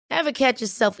Ever catch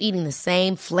yourself eating the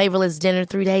same flavorless dinner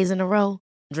 3 days in a row?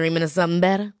 Dreaming of something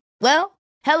better? Well,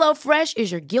 HelloFresh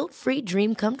is your guilt-free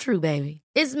dream come true, baby.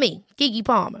 It's me, Keke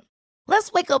Palmer.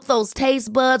 Let's wake up those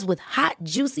taste buds with hot,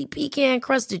 juicy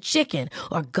pecan-crusted chicken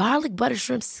or garlic butter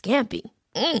shrimp scampi.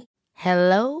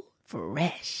 Hello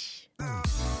Fresh.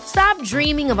 Stop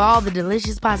dreaming of all the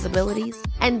delicious possibilities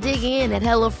and dig in at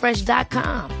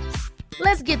HelloFresh.com.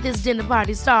 Let's get this dinner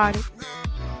party started.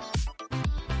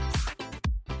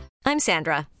 I'm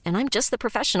Sandra, and I'm just the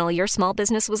professional your small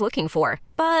business was looking for.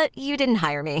 But you didn't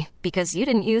hire me because you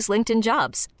didn't use LinkedIn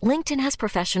Jobs. LinkedIn has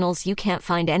professionals you can't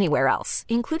find anywhere else,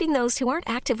 including those who aren't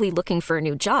actively looking for a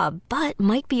new job, but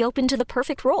might be open to the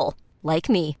perfect role, like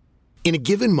me. In a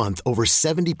given month, over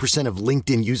 70% of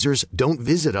LinkedIn users don't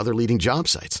visit other leading job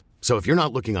sites. So if you're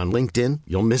not looking on LinkedIn,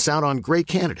 you'll miss out on great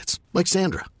candidates like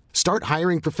Sandra. Start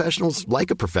hiring professionals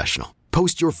like a professional.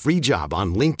 Post your free job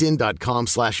on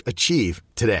linkedin.com/achieve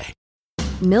today.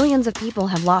 Millions of people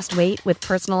have lost weight with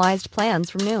personalized plans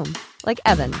from Noom. Like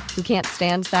Evan, who can't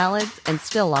stand salads and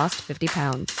still lost 50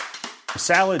 pounds.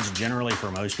 Salads generally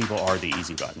for most people are the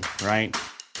easy button, right?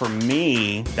 For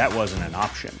me, that wasn't an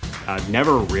option. I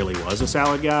never really was a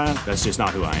salad guy. That's just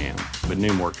not who I am. But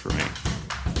Noom worked for me.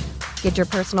 Get your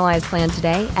personalized plan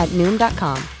today at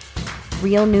Noom.com.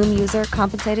 Real Noom user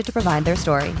compensated to provide their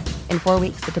story. In 4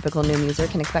 weeks, the typical Noom user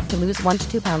can expect to lose 1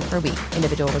 to 2 pounds per week.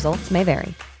 Individual results may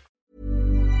vary.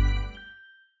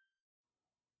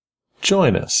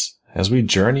 Join us as we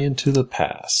journey into the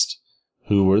past.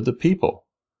 Who were the people?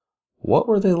 What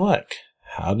were they like?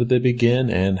 How did they begin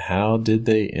and how did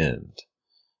they end?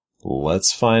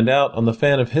 Let's find out on the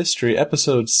Fan of History,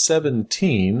 episode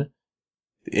 17,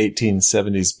 the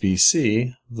 1870s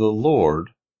BC, the Lord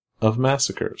of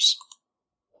Massacres.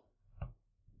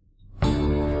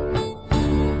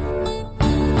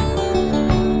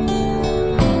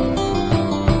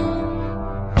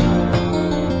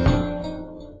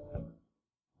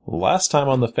 Last time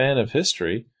on the Fan of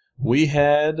History, we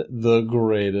had the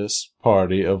greatest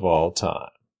party of all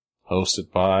time,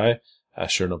 hosted by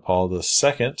Ashurnapal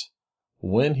II,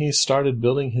 when he started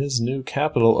building his new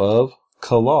capital of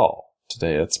Kalal.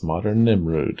 Today it's modern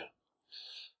Nimrud.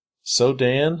 So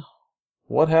Dan,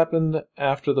 what happened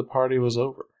after the party was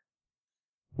over?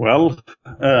 Well,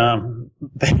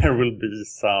 there will be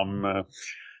some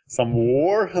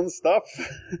war and stuff.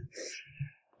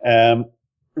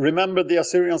 Remember, the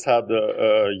Assyrians had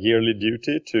a yearly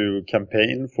duty to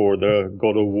campaign for the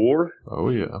god of war. Oh,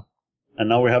 yeah. And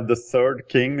now we have the third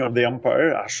king of the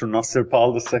empire,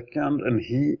 Ashurnasirpal II, and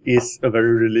he is a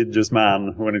very religious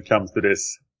man when it comes to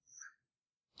this.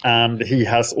 And he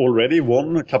has already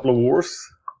won a couple of wars.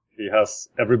 He has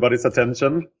everybody's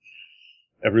attention.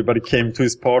 Everybody came to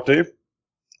his party.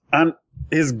 And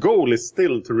his goal is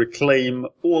still to reclaim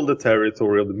all the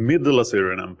territory of the Middle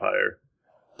Assyrian Empire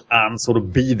and sort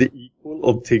of be the equal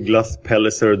of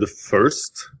Tiglath-Pileser I,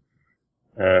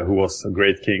 who was a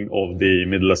great king of the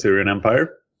Middle Assyrian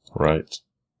Empire. Right.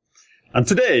 And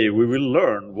today we will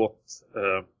learn what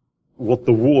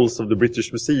the walls of the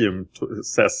British Museum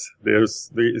says. There's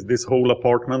this whole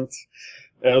department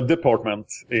in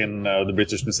the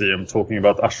British Museum talking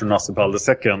about Ashurnasirpal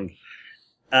II.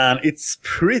 And it's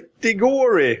pretty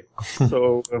gory.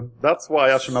 So that's why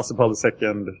Ashurnasirpal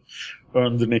II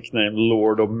earned the nickname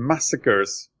Lord of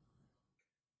Massacres.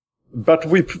 But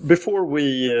before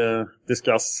we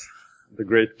discuss the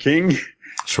great king,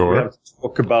 sure, we have to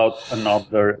talk about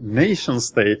another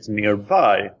nation-state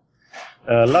nearby.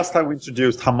 Last time we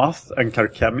introduced Hamath and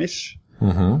Carchemish.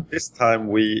 Mm-hmm. This time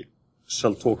we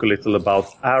shall talk a little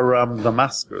about Aram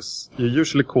Damascus. You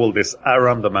usually call this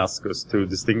Aram Damascus to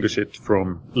distinguish it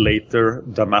from later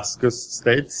Damascus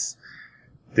states.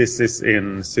 This is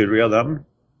in Syria then.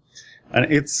 And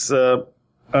it's an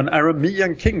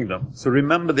Aramean kingdom. So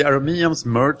remember, the Arameans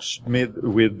merged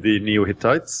with the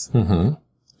Neo-Hittites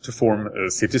to form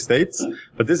city-states.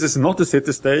 But this is not a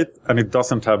city-state, and it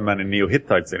doesn't have many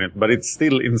Neo-Hittites in it, but it's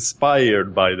still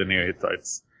inspired by the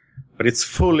Neo-Hittites. But it's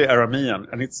fully Aramean,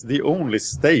 and it's the only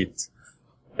state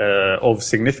of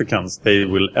significance they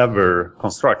will ever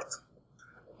construct.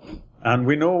 And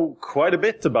we know quite a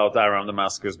bit about Aram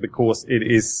Damascus because it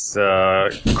is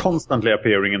constantly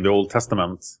appearing in the Old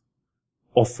Testament,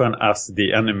 often as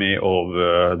the enemy of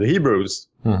the Hebrews.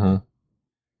 Mm-hmm.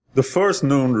 The first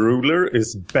known ruler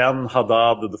is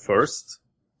Ben-Hadad I.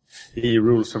 He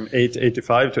rules from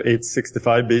 885 to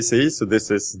 865 BC, so this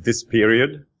is this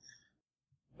period.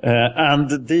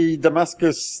 And the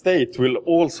Damascus state will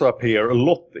also appear a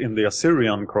lot in the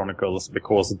Assyrian chronicles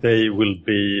because they will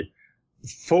be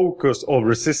focus of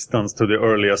resistance to the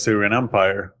early Assyrian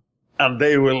Empire. And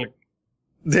they will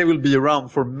they will be around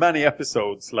for many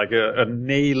episodes, like a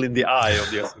nail in the eye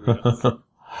of the Assyrians.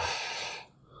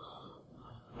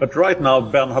 But right now,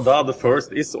 Ben-Hadad I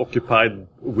is occupied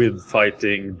with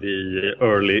fighting the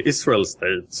early Israel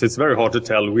state. So it's very hard to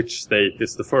tell which state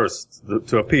is the first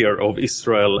to appear of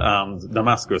Israel and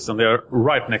Damascus. And they're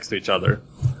right next to each other.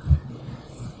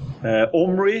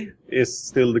 Omri is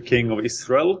still the king of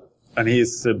Israel. And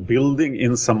he's building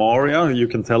in Samaria. You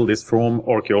can tell this from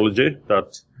archaeology,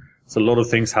 that there's a lot of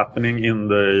things happening in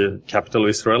the capital of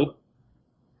Israel.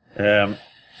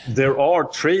 There are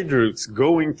trade routes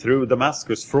going through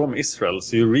Damascus from Israel,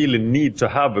 so you really need to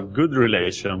have a good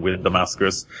relation with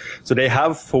Damascus. So they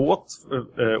have fought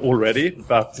already,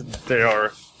 but they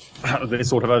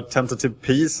sort of have a tentative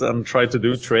peace and try to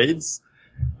do trades.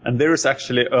 And there is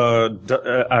actually a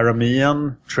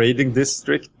Aramean trading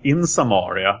district in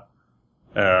Samaria,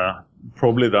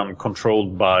 probably then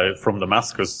controlled from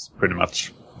Damascus, pretty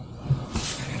much.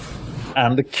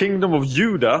 And the kingdom of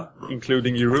Judah,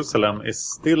 including Jerusalem, is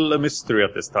still a mystery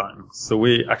at this time. So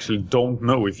we actually don't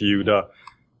know if Judah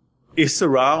is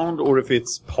around or if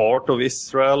it's part of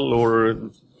Israel or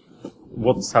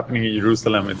what's happening in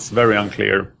Jerusalem. It's very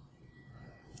unclear.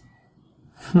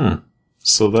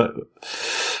 So that...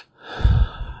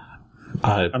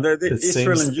 and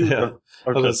Israel and Judah... Yeah.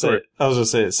 I was going to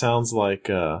say, it sounds like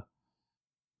when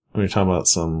you're talking about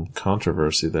some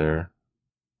controversy there,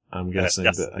 I'm guessing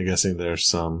there's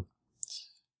some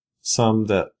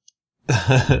that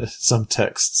some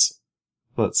texts,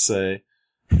 let's say,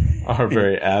 are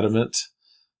very adamant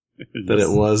that it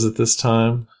was at this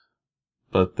time,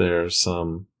 but there's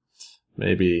some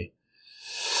maybe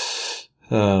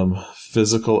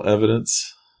physical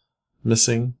evidence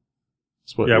missing.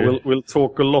 We'll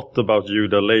talk a lot about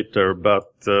Judah later,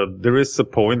 but there is a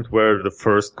point where the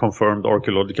first confirmed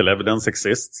archaeological evidence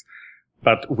exists.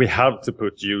 But we have to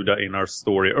put Judah in our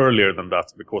story earlier than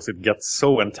that because it gets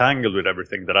so entangled with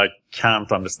everything that I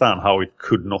can't understand how it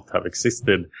could not have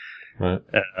existed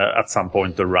at some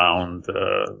point around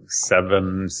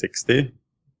 760.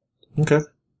 Okay.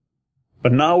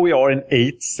 But now we are in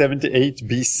 878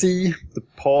 BC. The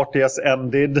party has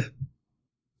ended.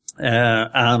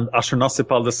 And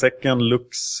Ashurnasirpal II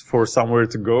looks for somewhere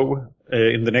to go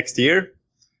in the next year.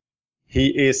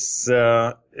 He looks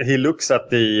at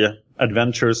the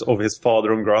adventures of his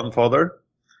father and grandfather.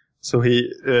 So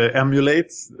he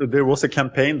emulates. There was a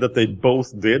campaign that they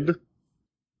both did.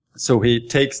 So he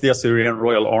takes the Assyrian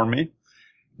royal army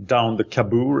down the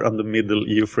Kabur and the middle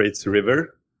Euphrates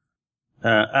River.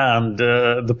 And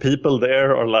the people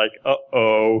there are like,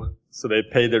 uh-oh. So they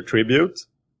pay their tribute.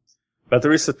 But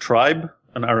there is a tribe,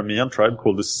 an Aramean tribe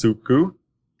called the Suku.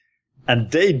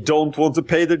 And they don't want to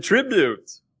pay their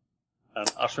tribute. And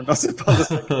Ashurnasirpal II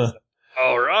said,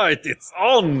 all right, it's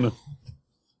on.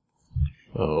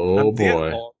 Oh, and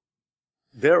boy.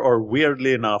 There are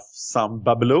weirdly enough some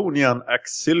Babylonian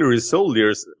auxiliary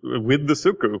soldiers with the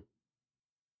Suku.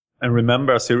 And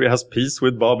remember, Assyria has peace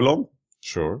with Babylon.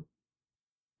 Sure.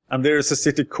 And there is a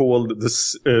city called the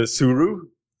Suru.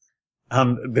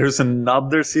 And there's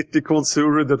another city called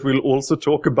Suru that we'll also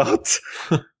talk about.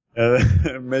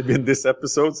 Maybe in this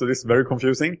episode, so this is very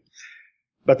confusing.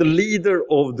 But the leader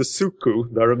of the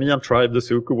Suku, the Aramean tribe, the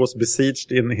Suku, was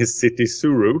besieged in his city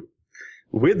Suru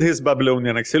with his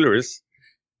Babylonian auxiliaries.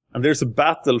 And there's a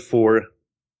battle for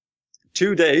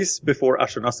 2 days before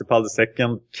Ashurnasirpal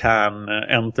II can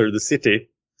enter the city.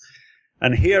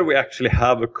 And here we actually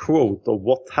have a quote of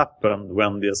what happened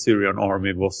when the Assyrian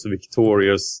army was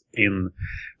victorious in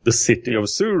the city of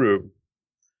Suru.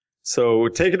 So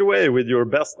take it away with your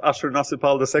best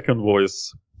Ashurnasirpal II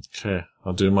voice. Okay,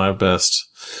 I'll do my best.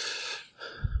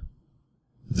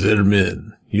 Their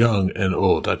men, young and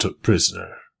old, I took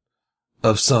prisoner.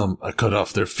 Of some I cut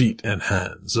off their feet and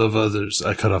hands. Of others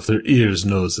I cut off their ears,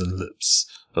 nose, and lips.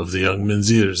 Of the young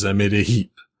men's ears I made a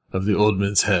heap. Of the old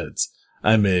men's heads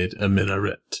I made a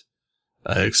minaret.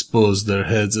 I exposed their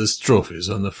heads as trophies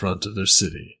on the front of their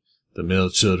city. The male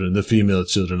children, the female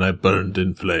children I burned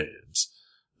in flames.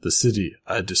 The city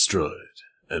I destroyed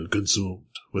and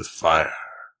consumed with fire.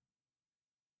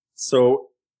 So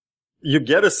you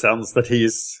get a sense that he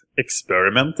is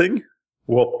experimenting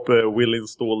what will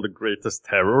install the greatest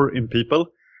terror in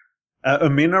people. A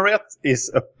minaret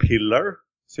is a pillar.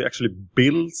 So he actually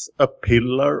builds a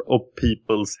pillar of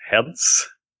people's heads,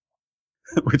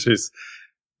 which is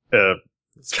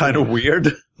kind of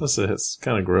weird. It's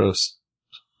kind of gross.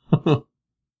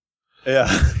 Yeah,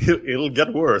 it'll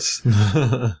get worse.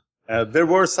 There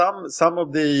were some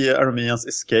of the Arameans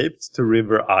escaped to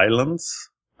river islands,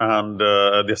 and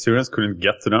the Assyrians couldn't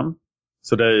get to them.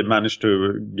 So they managed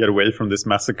to get away from this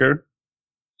massacre.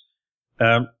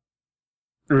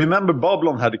 Remember,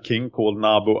 Babylon had a king called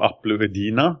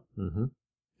Nabo-Aplu-Iddina. Mm-hmm.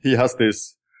 He has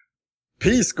this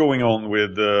peace going on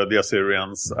with the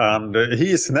Assyrians, and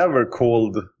he is never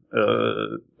called...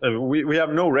 we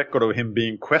have no record of him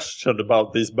being questioned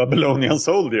about these Babylonian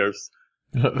soldiers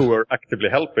who were actively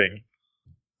helping.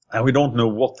 And we don't know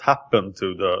what happened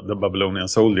to the Babylonian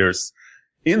soldiers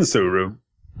in Suru.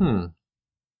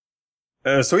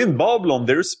 So in Babylon,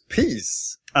 there's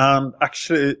peace. And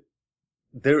actually,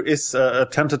 there is a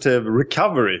tentative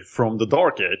recovery from the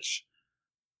Dark Age.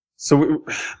 So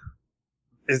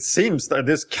it seems that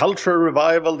there's cultural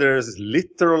revival, there's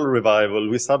literal revival.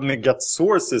 We suddenly get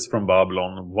sources from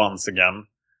Babylon once again.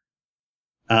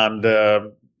 And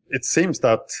it seems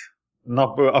that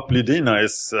Nabo-Aplu-Iddina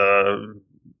is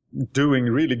doing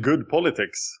really good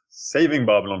politics, saving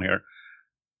Babylon here.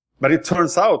 But it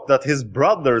turns out that his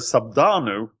brother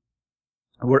Sabdanu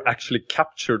were actually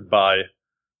captured by...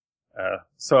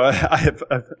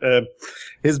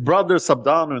 his brother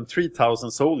Sabdanu and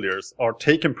 3,000 soldiers are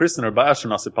taken prisoner by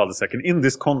Ashurnasirpal II in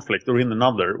this conflict or in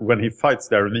another when he fights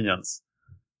the Arameans.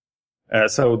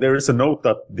 So there is a note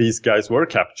that these guys were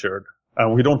captured,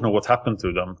 and we don't know what happened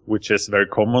to them, which is very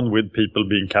common with people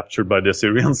being captured by the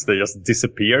Assyrians. They just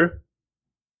disappear.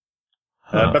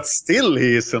 But still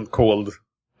he isn't called,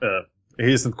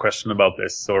 he isn't questioned about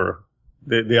this, or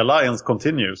the alliance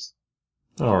continues.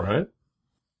 All right.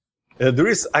 There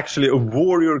is actually a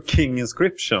warrior king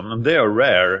inscription, and they are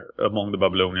rare among the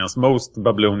Babylonians. Most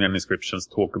Babylonian inscriptions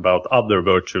talk about other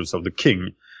virtues of the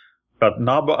king. But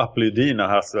Nabo-Aplu-Iddina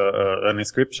has an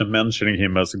inscription mentioning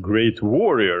him as a great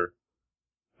warrior.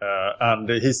 And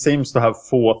he seems to have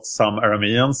fought some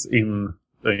Arameans in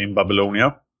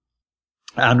Babylonia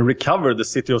and recovered the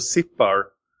city of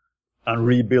Sippar and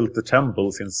rebuilt the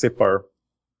temples in Sippar.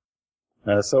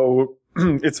 So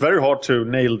it's very hard to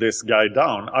nail this guy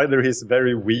down. Either he's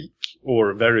very weak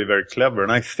or very, very clever.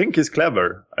 And I think he's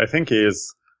clever. I think he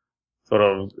is sort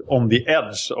of on the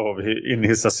edge in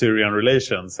his Assyrian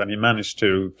relations, and he managed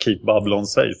to keep Babylon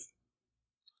safe.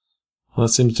 Well,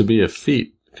 that seems to be a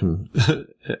feat.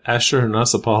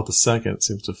 Ashurnasirpal II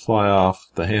seems to fly off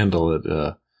the handle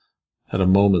at a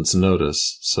moment's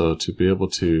notice. So to be able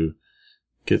to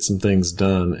get some things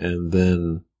done and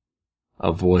then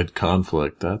avoid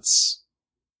conflict, that's...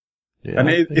 Yeah, and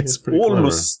it's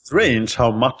almost strange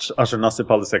how much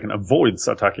Ashurnasirpal II avoids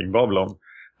attacking Babylon.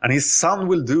 And his son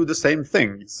will do the same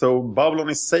thing. So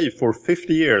Babylon is safe for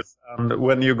 50 years. And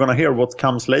when you're going to hear what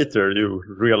comes later, you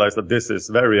realize that this is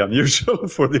very unusual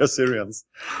for the Assyrians.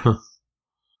 All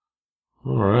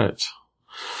right.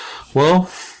 Well,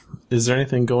 is there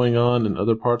anything going on in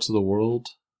other parts of the world?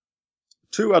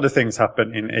 Two other things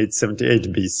happen in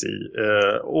 878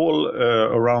 BC. All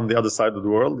around the other side of the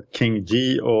world, King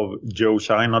Ji of Zhou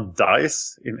China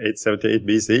dies in 878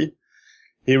 BC.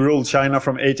 He ruled China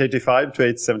from 885 to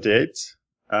 878,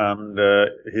 and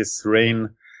his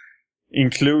reign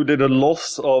included a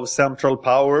loss of central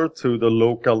power to the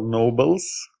local nobles.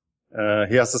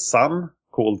 He has a son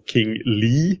called King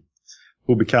Li,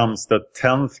 who becomes the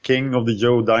 10th king of the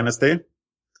Zhou dynasty.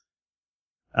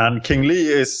 And King Li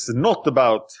is not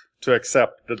about to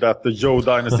accept that the Zhou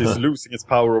dynasty is losing its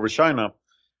power over China.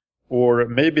 Or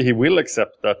maybe he will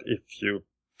accept that if you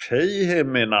pay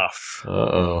him enough.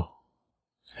 Uh-oh.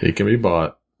 He can be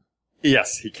bought.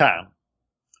 Yes, he can.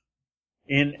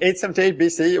 In 878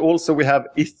 BC, also we have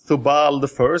Ithobal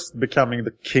I becoming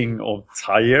the king of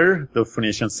Tyre, the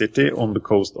Phoenician city on the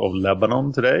coast of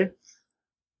Lebanon today.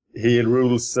 He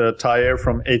rules Tyre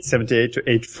from 878 to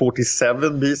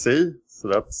 847 BC, so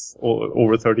that's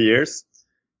over 30 years.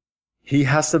 He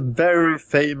has a very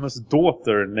famous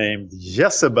daughter named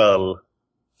Jezebel.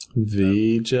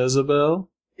 The Jezebel?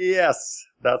 Yes,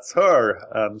 that's her,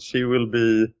 and she will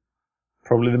be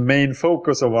probably the main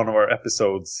focus of one of our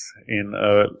episodes in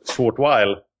a short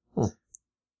while.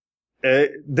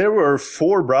 There were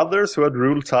 4 brothers who had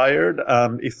ruled Tyre,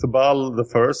 and Ithobal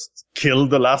I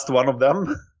killed the last one of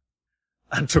them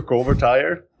and took over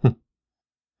Tyre.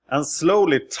 And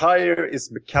slowly Tyre is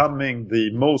becoming the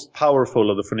most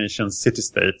powerful of the Phoenician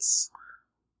city-states.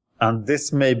 And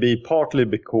this may be partly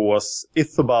because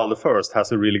Ithobal I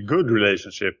has a really good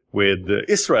relationship with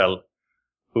Israel,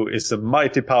 who is a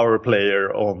mighty power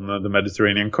player on the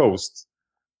Mediterranean coast.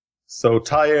 So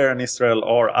Tyre and Israel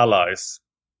are allies.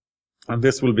 And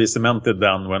this will be cemented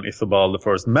then when Ithobal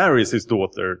I marries his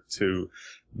daughter to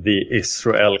the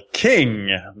Israel king,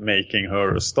 making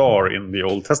her a star in the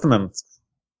Old Testament.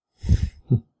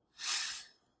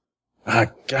 I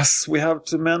guess we have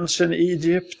to mention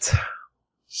Egypt.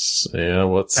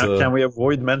 Yeah, Can we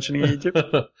avoid mentioning Egypt?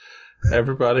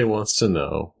 Everybody wants to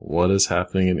know what is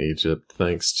happening in Egypt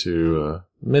thanks to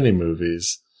many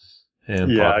movies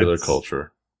and popular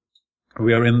culture.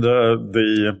 We are in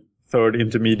the third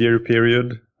intermediary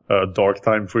period, dark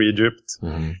time for Egypt.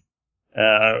 Mm-hmm.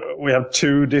 We have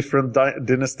two different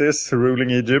dynasties ruling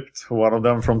Egypt, one of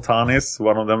them from Tanis,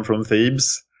 one of them from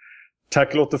Thebes.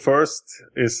 Taklot I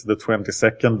is the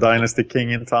 22nd dynasty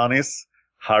king in Tanis.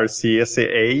 Harsiese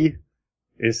I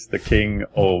is the king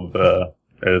of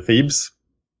Thebes.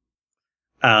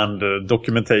 And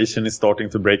documentation is starting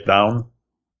to break down.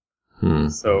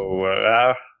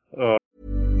 So,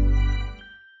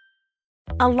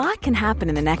 A lot can happen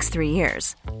in the next 3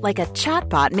 years. Like a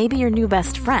chatbot may be your new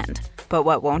best friend. But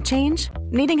what won't change?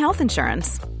 Needing health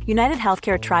insurance. United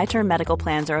Healthcare Tri-Term Medical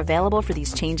Plans are available for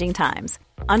these changing times.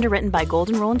 Underwritten by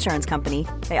Golden Rule Insurance Company,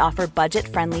 they offer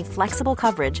budget-friendly, flexible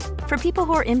coverage for people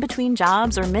who are in between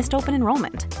jobs or missed open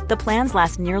enrollment. The plans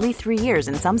last nearly 3 years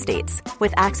in some states,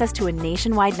 with access to a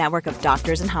nationwide network of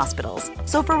doctors and hospitals.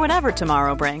 So for whatever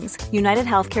tomorrow brings, United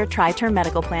Healthcare Tri-Term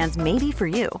Medical Plans may be for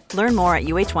you. Learn more at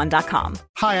uh1.com.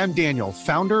 Hi, I'm Daniel,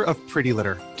 founder of Pretty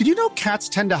Litter. Did you know cats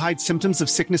tend to hide symptoms of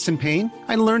sickness and pain?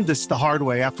 I learned this the hard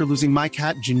way after losing my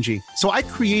cat, Gingy. So I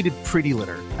created Pretty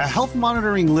Litter, a health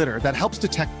monitoring litter that helps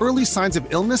detect early signs of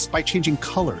illness by changing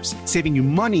colors, saving you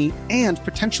money and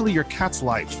potentially your cat's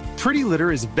life. Pretty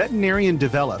Litter is veterinarian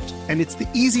developed, and it's the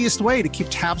easiest way to keep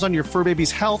tabs on your fur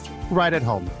baby's health right at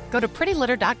home. Go to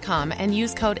prettylitter.com and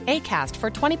use code ACAST for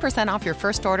 20% off your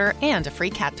first order and a free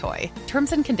cat toy.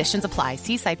 Terms and conditions apply.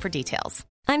 See site for details.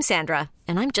 I'm Sandra,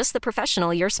 and I'm just the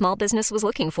professional your small business was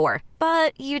looking for.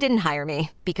 But you didn't hire me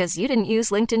because you didn't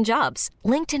use LinkedIn Jobs.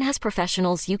 LinkedIn has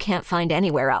professionals you can't find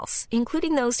anywhere else,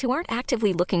 including those who aren't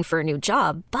actively looking for a new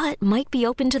job, but might be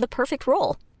open to the perfect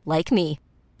role, like me.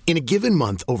 In a given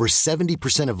month, over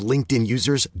 70% of LinkedIn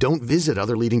users don't visit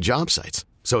other leading job sites.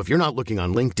 So if you're not looking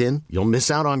on LinkedIn, you'll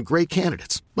miss out on great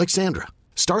candidates like Sandra.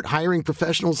 Start hiring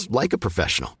professionals like a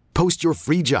professional. Post your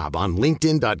free job on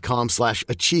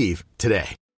linkedin.com/achieve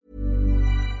today.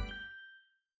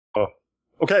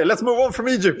 Okay, let's move on from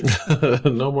Egypt.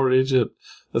 No more Egypt.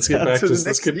 Let's get back to the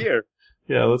next year.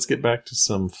 Yeah, let's get back to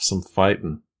some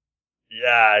fighting.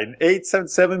 Yeah, in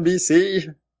 877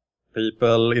 BC,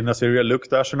 people in Assyria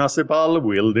looked at Ashurnasirpal.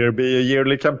 Will there be a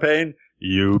yearly campaign?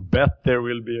 You bet there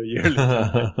will be a yearly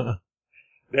campaign.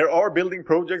 There are building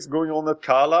projects going on at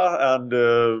Kala, and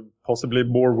possibly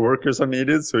more workers are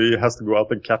needed, so he has to go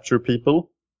out and capture people.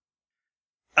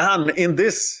 And in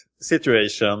this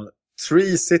situation,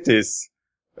 three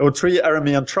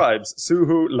Aramean tribes,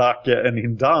 Suhu, Lake, and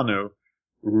Hindanu,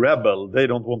 rebel. They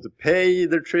don't want to pay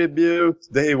their tribute.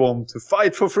 They want to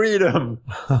fight for freedom.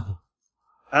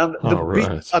 And the big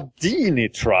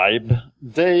Adini tribe,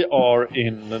 they are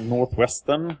in the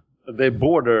northwestern. They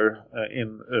border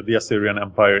in the Assyrian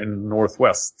Empire in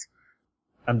northwest.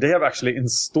 And they have actually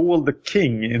installed the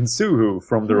king in Suhu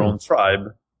from their own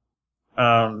tribe.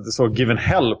 And so given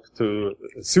help to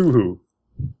Suhu.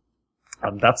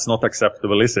 And that's not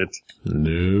acceptable, is it?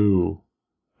 No.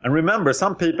 And remember,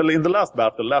 some people in the last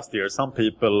battle last year, some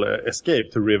people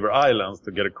escaped to River Islands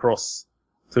to get across,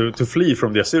 to flee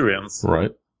from the Assyrians.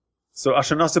 Right. So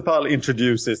Ashurnasirpal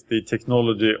introduces the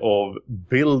technology of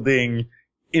building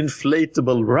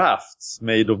inflatable rafts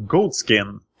made of goat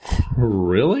skin.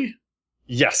 Really?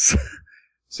 Yes.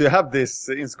 So you have these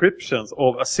inscriptions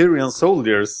of Assyrian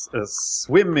soldiers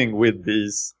swimming with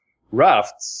these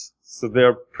rafts. So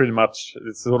they're pretty much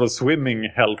sort of swimming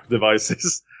help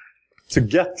devices to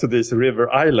get to these river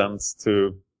islands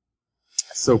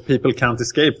so people can't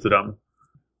escape to them.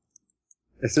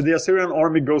 So the Assyrian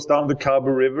army goes down the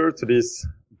Khabu River to these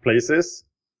places.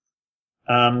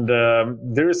 And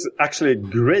there is actually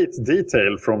great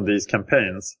detail from these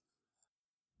campaigns.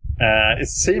 It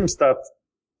seems that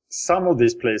some of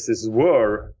these places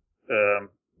were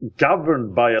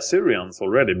governed by Assyrians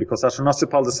already, because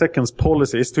Ashurnasirpal II's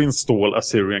policy is to install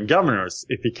Assyrian governors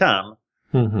if he can.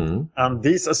 Mm-hmm. And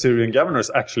these Assyrian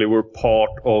governors actually were part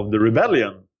of the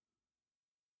rebellion.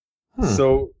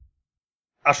 So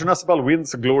Ashurnasirpal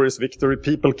wins a glorious victory.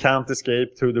 People can't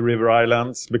escape to the river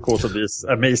islands because of these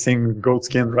amazing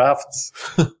goatskin rafts.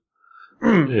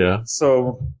 Yeah.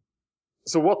 So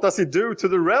what does he do to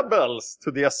the rebels, to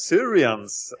the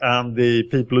Assyrians, and the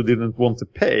people who didn't want to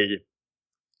pay?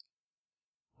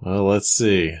 Well, let's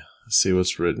see. Let's see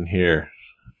what's written here.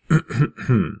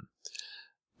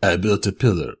 I built a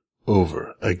pillar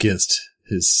over against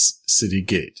his city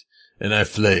gate, and I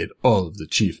flayed all of the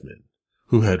chief men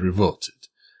who had revolted,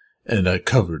 and I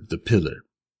covered the pillar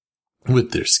with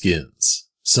their skins.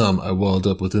 Some I walled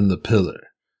up within the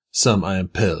pillar, some I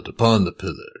impaled upon the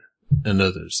pillar, and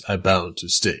others I bound to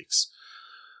stakes,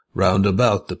 round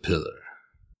about the pillar.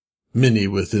 Many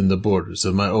within the borders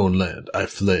of my own land I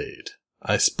flayed.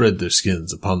 I spread their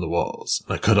skins upon the walls,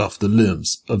 and I cut off the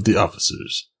limbs of the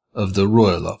officers, of the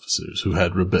royal officers who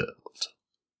had rebelled.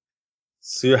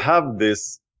 So you have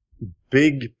this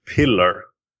big pillar.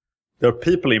 There are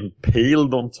people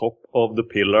impaled on top of the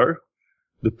pillar.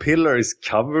 The pillar is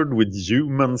covered with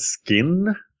human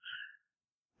skin.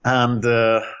 And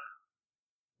the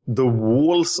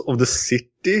walls of the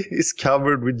city is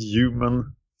covered with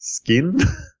human skin.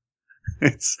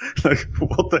 It's like,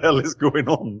 what the hell is going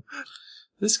on?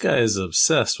 This guy is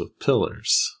obsessed with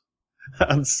pillars.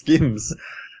 And skins.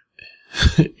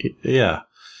 Yeah.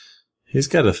 He's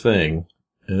got a thing,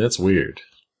 and that's weird.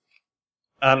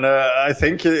 And I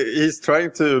think he's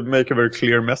trying to make a very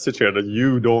clear message here that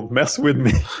you don't mess with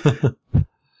me.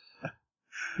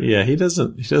 Yeah, he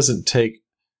doesn't take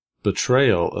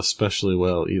betrayal especially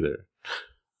well either.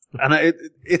 And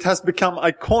it has become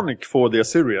iconic for the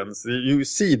Assyrians. You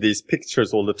see these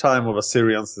pictures all the time of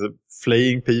Assyrians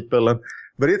flaying people,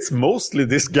 but it's mostly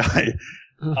this guy.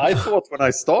 I thought when I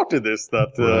started this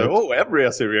that, every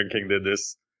Assyrian king did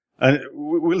this. And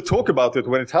we'll talk about it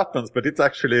when it happens, but it's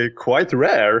actually quite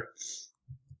rare.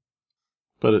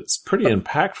 But it's pretty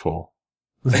impactful.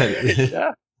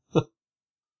 Yeah.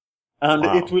 And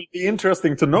wow. It will be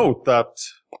interesting to note that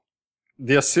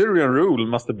the Assyrian rule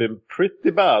must have been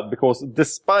pretty bad, because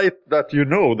despite that you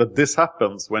know that this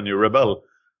happens when you rebel,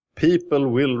 people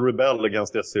will rebel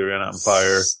against the Assyrian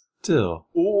Empire still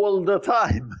all the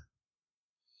time.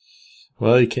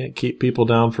 Well, you can't keep people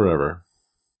down forever.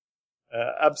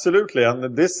 Absolutely,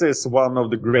 and this is one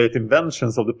of the great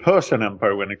inventions of the Persian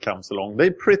Empire when it comes along. They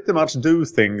pretty much do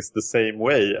things the same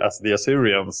way as the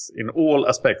Assyrians in all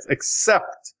aspects,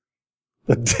 except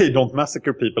that they don't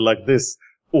massacre people like this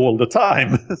all the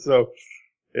time. So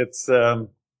it's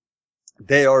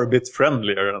they are a bit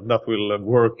friendlier, and that will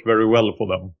work very well for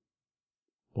them.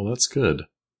 Well, that's good.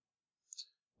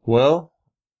 Well,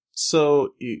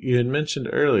 so you had mentioned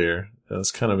earlier, that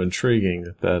was kind of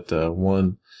intriguing, that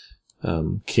one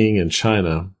king in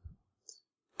China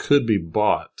could be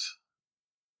bought.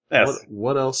 Yes.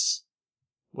 What else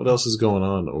is going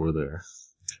on over there?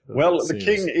 Well, the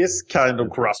king is kind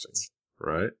of corrupt.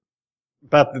 Right.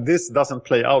 But this doesn't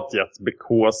play out yet,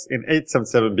 because in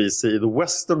 877 BC, the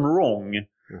Western Rong,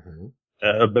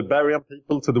 barbarian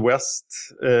people to the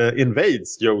west,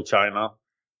 invades Zhou China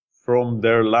from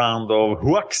their land of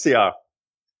Huaxia.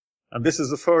 And this is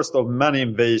the first of many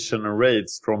invasion and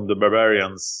raids from the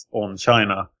barbarians on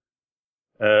China.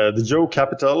 The Zhou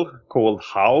capital, called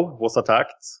Hao, was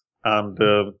attacked, and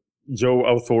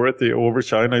Zhou authority over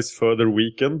China is further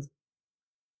weakened.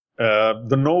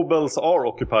 The nobles are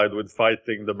occupied with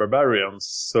fighting the barbarians,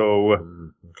 so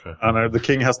and the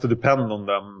king has to depend on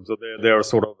them. So they are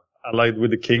sort of allied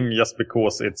with the king just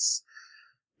because it's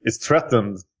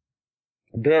threatened.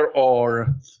 There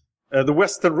are the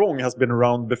Western Rong has been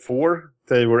around before.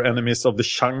 They were enemies of the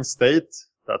Shang state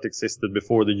that existed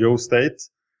before the Zhou state.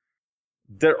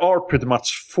 There are pretty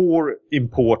much 4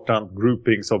 important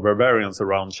groupings of barbarians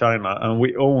around China, and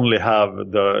we only have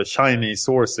the Chinese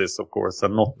sources, of course,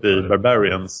 and not the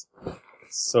barbarians.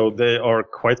 So they are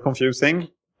quite confusing,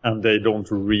 and they don't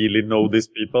really know these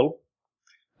people.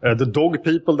 The Dog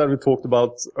people that we talked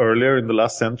about earlier in the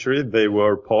last century, they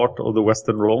were part of the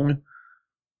Western Rong.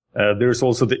 There's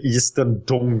also the Eastern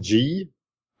Dongji,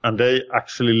 and they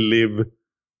actually live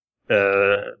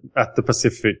at the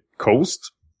Pacific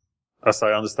coast, as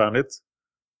I understand it.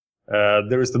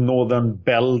 There is the Northern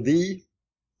Beldi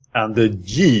and the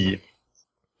Ji.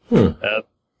 The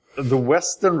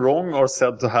Western Rong are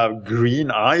said to have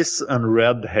green eyes and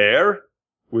red hair,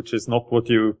 which is not what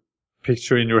you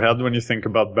picture in your head when you think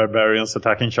about barbarians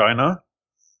attacking China.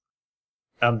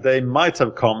 And they might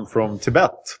have come from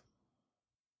Tibet.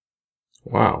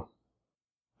 Wow.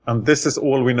 And this is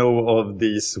all we know of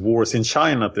these wars in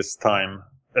China at this time.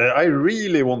 I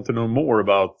really want to know more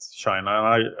about China,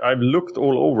 and I've looked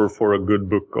all over for a good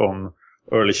book on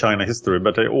early China history,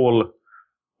 but they all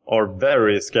are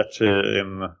very sketchy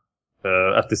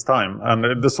at this time.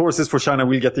 And the sources for China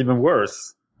will get even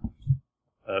worse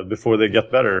before they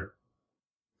get better,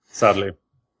 sadly.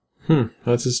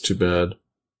 That's just too bad.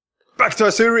 Back to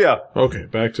Assyria! Okay,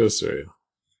 back to Assyria.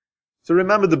 So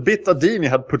remember, the Bit Adini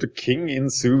had put a king in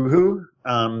Suhu,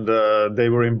 and they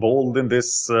were involved in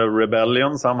this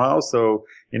rebellion somehow. So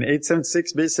in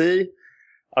 876 BC,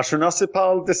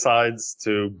 Ashurnasirpal decides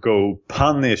to go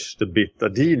punish the Bit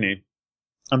Adini.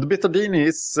 And the Bit Adini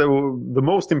is the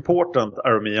most important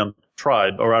Aramean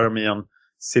tribe, or Aramean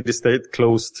city-state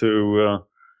close to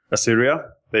Assyria.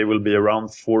 They will be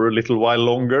around for a little while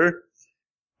longer.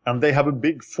 And they have a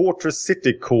big fortress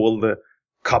city called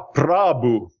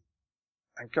Caprabu.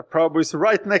 And Caprabu is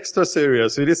right next to Assyria,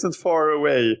 so it isn't far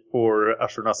away for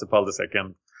Ashurnasirpal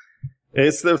II.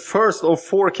 It's the first of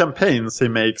 4 campaigns he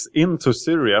makes into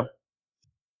Syria.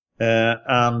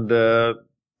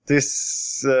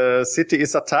 This city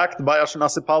is attacked by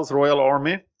Ashurnasirpal's royal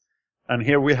army. And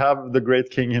here we have the great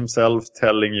king himself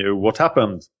telling you what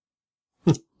happened.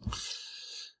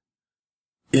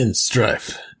 In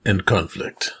strife and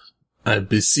conflict, I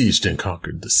besieged and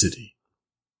conquered the city.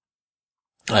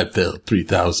 I felled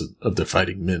 3,000 of their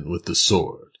fighting men with the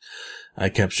sword. I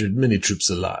captured many troops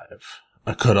alive.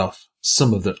 I cut off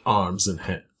some of their arms and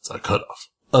hands. I cut off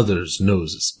others'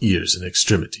 noses, ears, and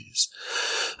extremities.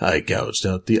 I gouged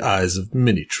out the eyes of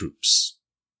many troops.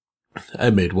 I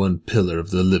made 1 pillar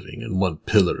of the living and 1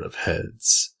 pillar of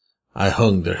heads. I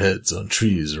hung their heads on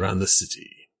trees around the city.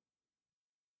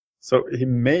 So he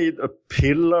made a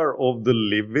pillar of the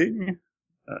living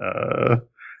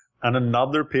and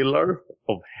another pillar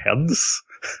of heads.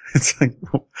 It's like,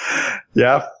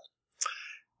 yeah.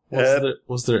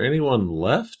 Was there anyone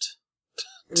left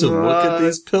to look at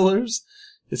these pillars?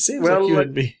 It seems like you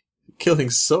would be killing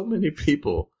so many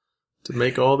people to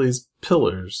make all these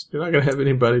pillars. You're not going to have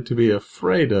anybody to be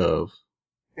afraid of.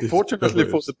 Fortunately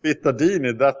for the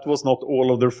Bitadini, that was not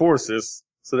all of their forces.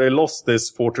 So they lost this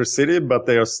fortress city, but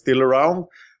they are still around.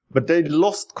 But they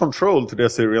lost control to the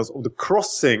Assyrians of the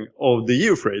crossing of the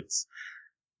Euphrates.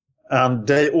 And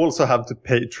they also have to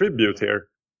pay tribute here.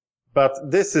 But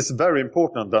this is very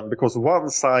important then, because one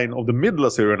sign of the Middle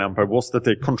Assyrian Empire was that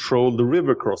they controlled the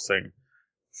river crossing.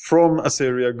 From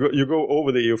Assyria, you go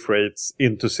over the Euphrates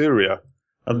into Syria.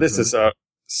 And this is a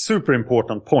super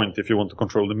important point if you want to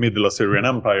control the Middle Assyrian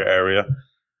Empire area.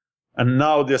 And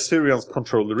now the Assyrians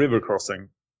control the river crossing.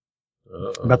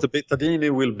 But the Bitadini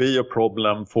will be a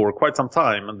problem for quite some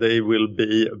time. And they will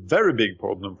be a very big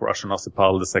problem for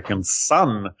Ashurnasirpal II's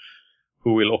son,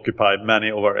 who will occupy many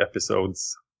of our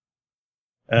episodes.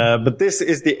 But this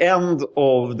is the end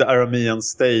of the Aramean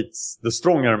states, the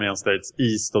strong Aramean states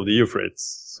east of the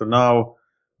Euphrates. So now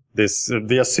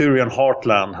the Assyrian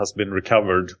heartland has been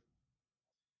recovered.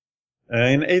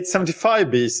 In 875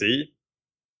 BC,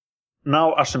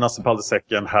 now Ashurnasirpal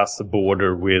II has a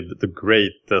border with the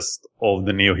greatest of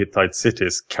the Neo-Hittite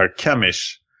cities,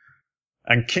 Carchemish.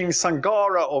 And King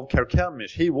Sangara of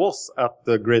Carchemish, he was at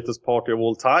the greatest party of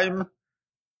all time.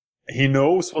 He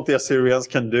knows what the Assyrians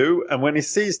can do, and when he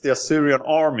sees the Assyrian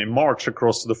army march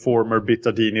across the former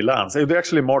Bitadini lands, they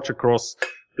actually march across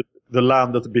the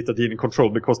land that the Bitadini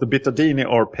control, because the Bitadini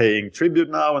are paying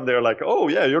tribute now, and they're like, oh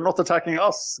yeah, you're not attacking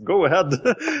us, go ahead,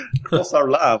 cross our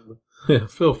land. Yeah,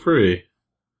 feel free.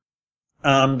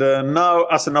 And now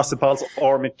Ashurnasirpal's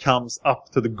army comes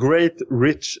up to the great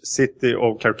rich city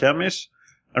of Carchemish,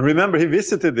 and remember, he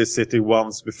visited this city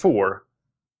once before.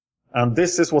 And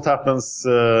this is what happens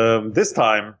this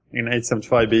time in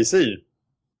 875 BC.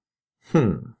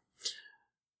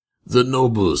 The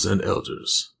nobles and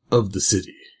elders of the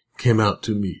city came out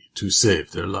to me to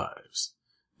save their lives.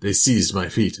 They seized my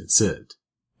feet and said,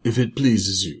 "If it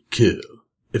pleases you, kill.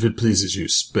 If it pleases you,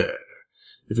 spare.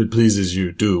 If it pleases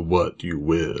you, do what you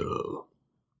will."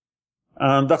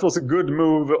 And that was a good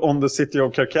move on the city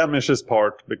of Carchemish's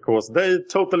part, because they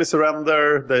totally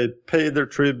surrender, they pay their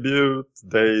tribute,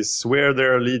 they swear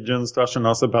their allegiance to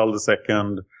Ashurnasirpal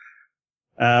II,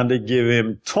 and they give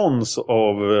him tons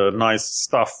of nice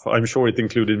stuff. I'm sure it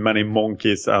included many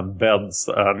monkeys and beds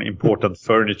and important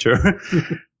furniture.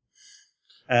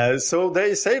 So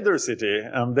they saved their city,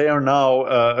 and they are now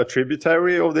a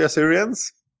tributary of the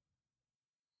Assyrians.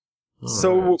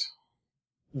 So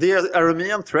the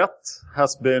Aramean threat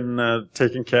has been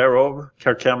taken care of.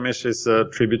 Carchemish is a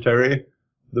tributary.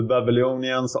 The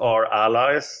Babylonians are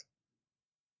allies.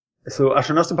 So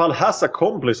Ashurnasirpal has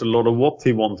accomplished a lot of what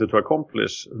he wanted to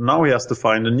accomplish. Now he has to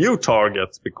find a new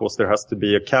target, because there has to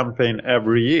be a campaign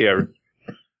every year.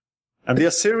 And the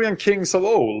Assyrian kings of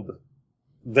old,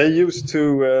 they used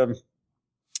to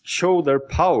show their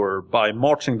power by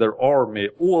marching their army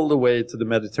all the way to the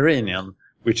Mediterranean,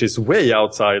 which is way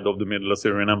outside of the Middle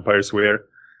Assyrian Empire sphere.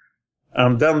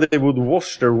 And then they would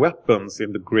wash their weapons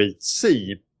in the Great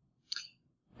Sea.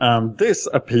 And this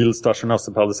appeals to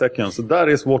Ashurnasirpal II, so that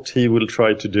is what he will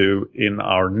try to do in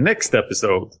our next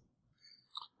episode.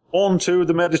 On to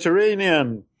the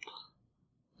Mediterranean!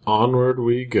 Onward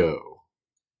we go.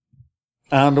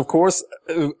 And of course,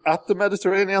 at the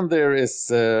Mediterranean there is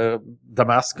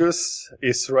Damascus,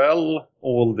 Israel,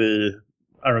 all the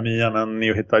Aramean and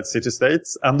Neo-Hittite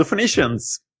city-states, and the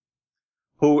Phoenicians,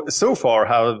 who so far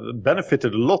have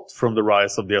benefited a lot from the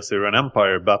rise of the Assyrian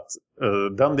Empire, but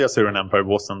then the Assyrian Empire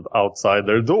wasn't outside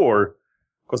their door,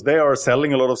 because they are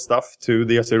selling a lot of stuff to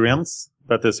the Assyrians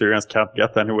that the Assyrians can't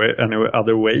get any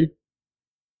other way.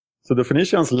 So the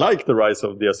Phoenicians like the rise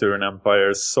of the Assyrian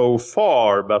Empire so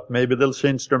far, but maybe they'll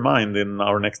change their mind in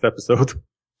our next episode.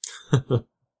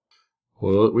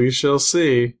 Well, we shall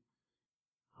see.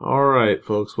 All right,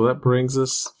 folks. Well, that brings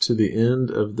us to the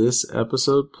end of this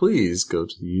episode. Please go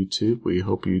to the YouTube. We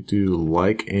hope you do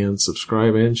like and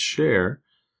subscribe and share.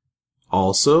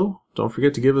 Also, don't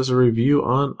forget to give us a review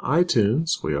on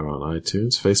iTunes. We are on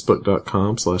iTunes.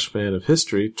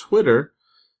 Facebook.com/fanofhistory. Twitter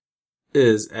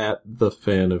is at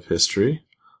 @thefanofhistory.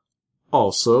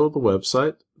 Also, the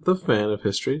website,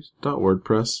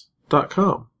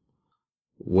 thefanofhistory.wordpress.com.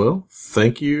 Well,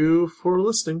 thank you for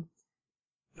listening.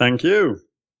 Thank you.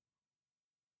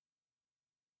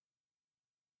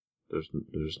 There's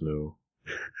no...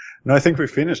 No, I think we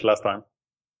finished last time.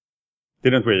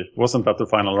 Didn't we? Wasn't that the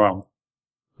final round?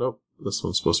 Nope. This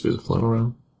one's supposed to be the final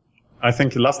round. I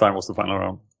think last time was the final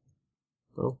round.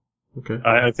 Oh, okay.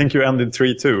 I think you ended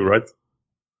 3-2, right?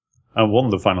 And won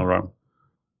the final round.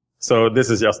 So this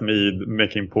is just me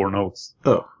making poor notes.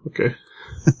 Oh, okay.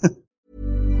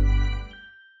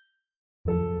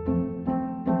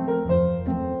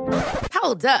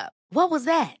 Hold up. What was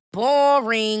that?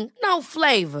 Boring. No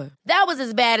flavor. That was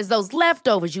as bad as those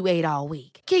leftovers you ate all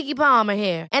week. Keke Palmer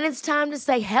here, and it's time to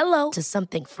say hello to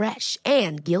something fresh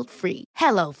and guilt-free.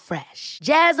 Hello Fresh.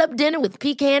 Jazz up dinner with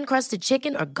pecan-crusted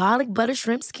chicken or garlic butter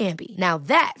shrimp scampi. Now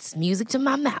that's music to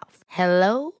my mouth.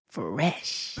 Hello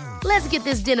Fresh. Let's get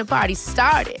this dinner party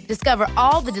started. Discover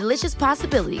all the delicious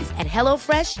possibilities at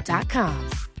HelloFresh.com.